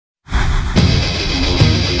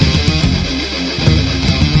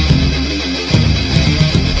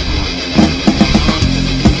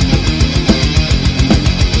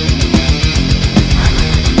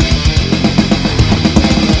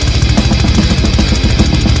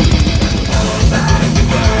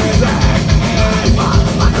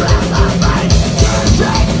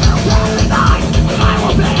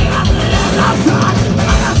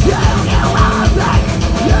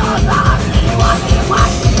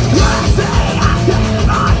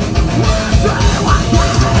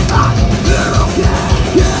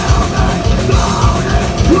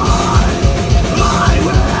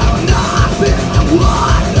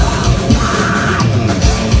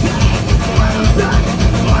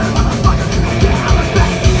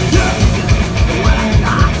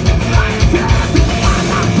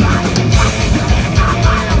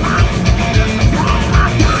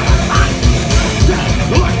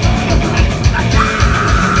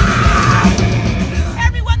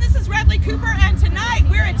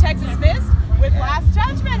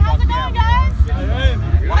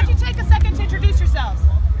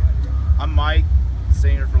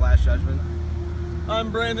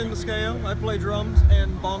I'm Brandon Mascao. I play drums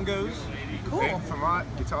and bongos. Cool. And Vermont,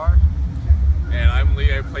 guitar. And I'm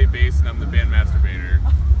Lee. I play bass, and I'm the band masturbator.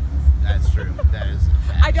 That's true. That is a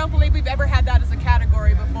fact. I don't believe we've ever had that as a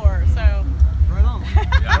category before. So. Right on. Yeah,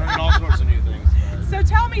 I learned all sorts of new things. So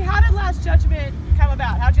tell me, how did Last Judgement come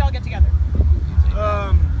about? How'd y'all get together?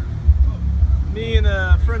 Me and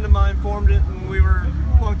a friend of mine formed it when we were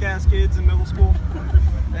punk-ass kids in middle school,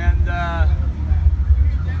 and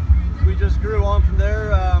we just grew on from there.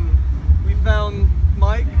 We found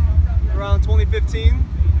Mike around 2015,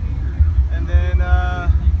 and then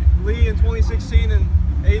Lee in 2016, and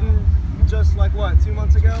Aiden just like what, 2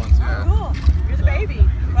 months ago? Oh, cool. You're the baby.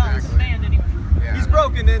 Well, it's the band anyway. Yeah. He's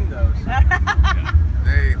broken in though. So.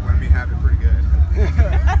 They let me have it pretty good.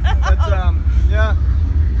 But yeah,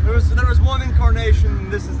 there was one incarnation,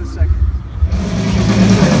 and this is the second.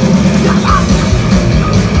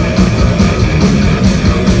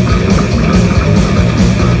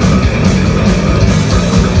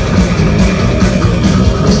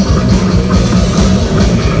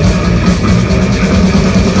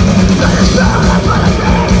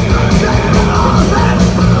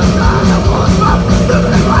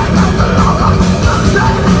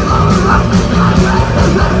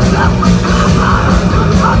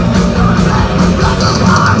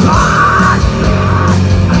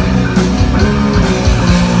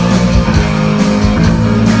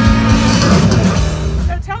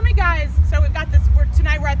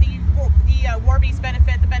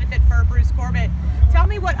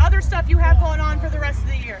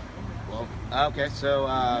 Okay, so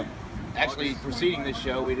actually preceding this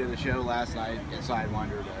show, we did a show last night at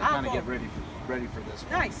Sidewinder to kind of get ready for this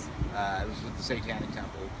one. Nice. It was with the Satanic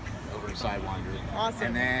Temple over at Sidewinder.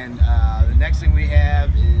 Awesome. And then the next thing we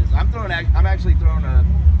have is I'm actually throwing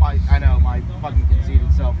my fucking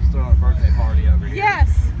conceited self is throwing a birthday party over here.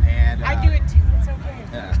 Yes. And I do it too. It's okay.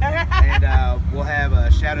 And we'll have a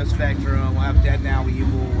Shadow Spectrum. We'll have Dead Now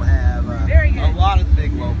Evil. We'll have a lot of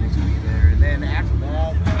big locals will be there. And then after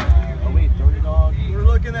that. We're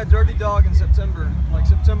looking at Dirty Dog in September, like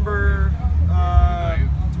September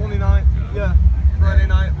 29th. Yeah, Friday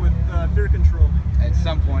night with Fear Control. At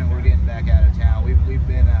some point, we're getting back out of town. We've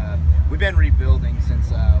been rebuilding since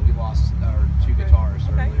we lost our two guitarists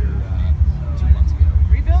earlier 2 months ago.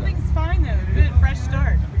 Rebuilding's fine though. Good, fresh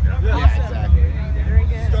start. Yeah, awesome. Exactly. Very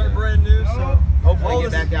good. Start brand new. So hopefully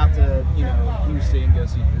get back out to Houston, go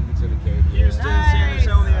see Boots of Acadia. Houston, San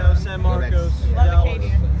Antonio, San Marcos, Love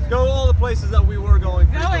Acadia. Go all the places that we were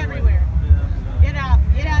going. Go everywhere. Yeah.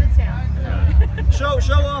 Get out of town. Yeah.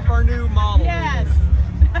 Show off our new model. Yes.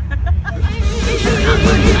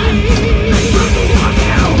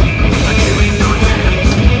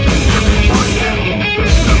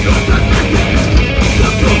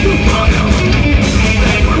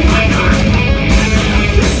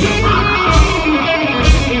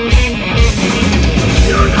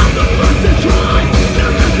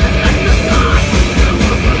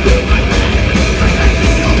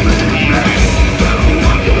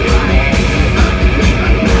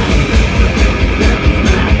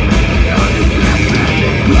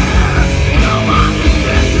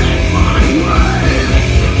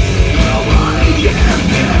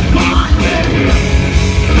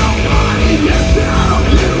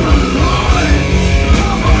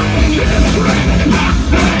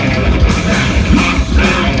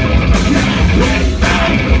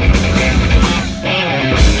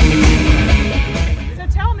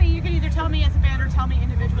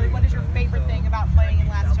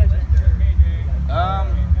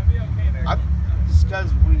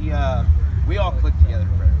 We all click together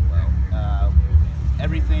very well.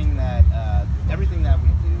 Everything that we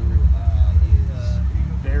do is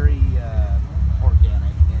very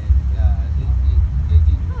organic,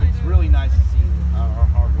 and it's really nice to see our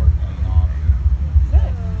hard work paying off.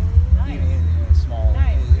 Good. Nice. In a small of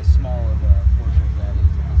a portion of that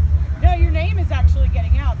is. No, your name is actually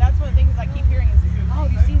getting out. That's one of the things I keep hearing is, oh,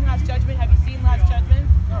 have you seen Last Judgement? Have you seen Last Judgement?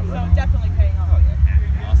 Oh, really? So definitely paying off. Oh,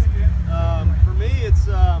 yeah. Awesome. For me, it's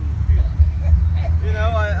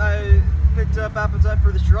I picked up Appetite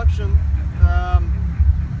for Destruction,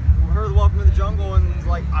 heard Welcome to the Jungle, and was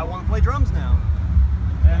like, I want to play drums now.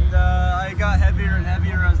 And I got heavier and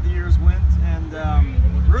heavier as the years went, and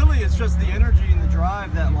really it's just the energy and the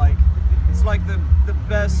drive that it's like the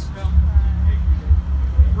best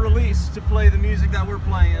release to play the music that we're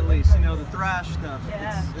playing, at least, the thrash stuff.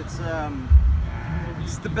 Yeah.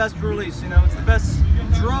 It's the best release, it's the best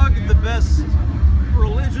drug, the best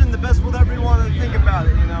religion, the best whatever you want to think about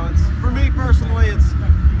it, It's, for me personally, it's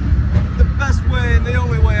the best way and the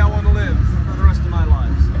only way I want to live for the rest of my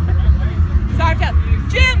life. Sorry,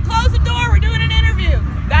 Jim, close the door, we're doing an interview.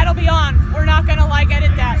 That'll be on. We're not gonna like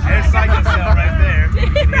edit that. There's Psycho Cell right there. You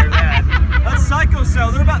can hear that. That's Psycho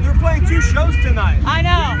Cell. They're playing 2 shows tonight. I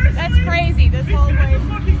know. That's crazy. This whole place.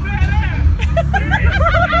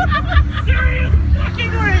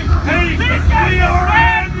 Hey, we are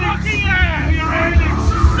fucking ass!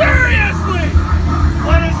 Seriously!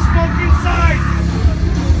 Let us smoke inside!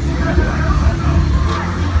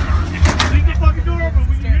 Leave the fucking door open.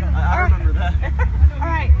 I remember that.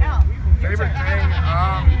 Alright, Al. Favorite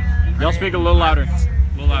thing? Y'all speak a little louder. A little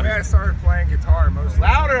The way louder. I started playing guitar mostly.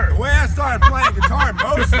 Louder! The way I started playing guitar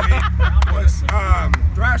mostly was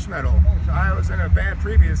thrash metal. I was in a band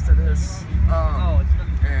previous to this,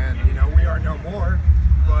 and you know, we are no more.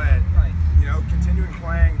 But you know, continuing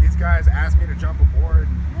playing, these guys asked me to jump aboard.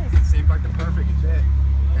 And it seemed like the perfect fit,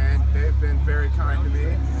 and they've been very kind to me.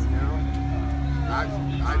 You know, I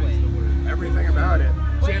everything about it.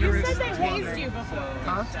 Wait, you Generous, said they loving. hazed you before.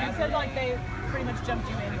 Huh? You said like they pretty much jumped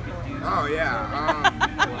you in before. Oh yeah.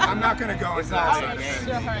 I'm not gonna go into that side of things.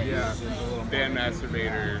 Yeah. Band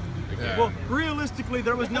masturbator. Well, realistically,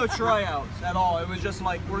 there was no tryouts at all. It was just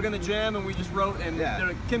like, we're gonna jam, and we just wrote, and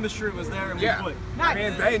the chemistry was there, and we Yeah. put. I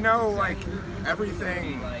mean, they know like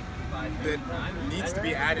everything that needs to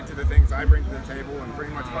be added to the things I bring to the table, and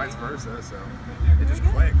pretty much vice versa. So it just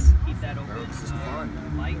clicks. So it's just fun.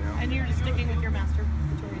 You know? And you're just sticking with your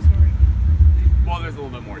masturbatory story. Well, there's a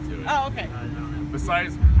little bit more to it. Oh, okay.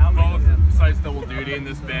 Besides double duty in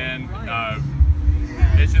this band,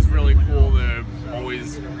 it's just really cool to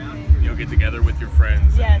always, you know, get together with your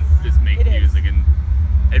friends Yes, and just make it is. music. And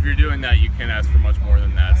if you're doing that, you can't ask for much more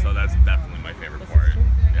than that. So that's definitely my favorite part.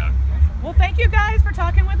 Yeah. Well, thank you guys for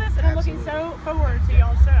talking with us, and I'm looking so forward to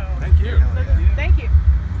y'all's show. Thank you. So, thank you.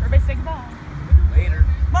 Everybody say goodbye. Later.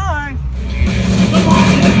 Bye!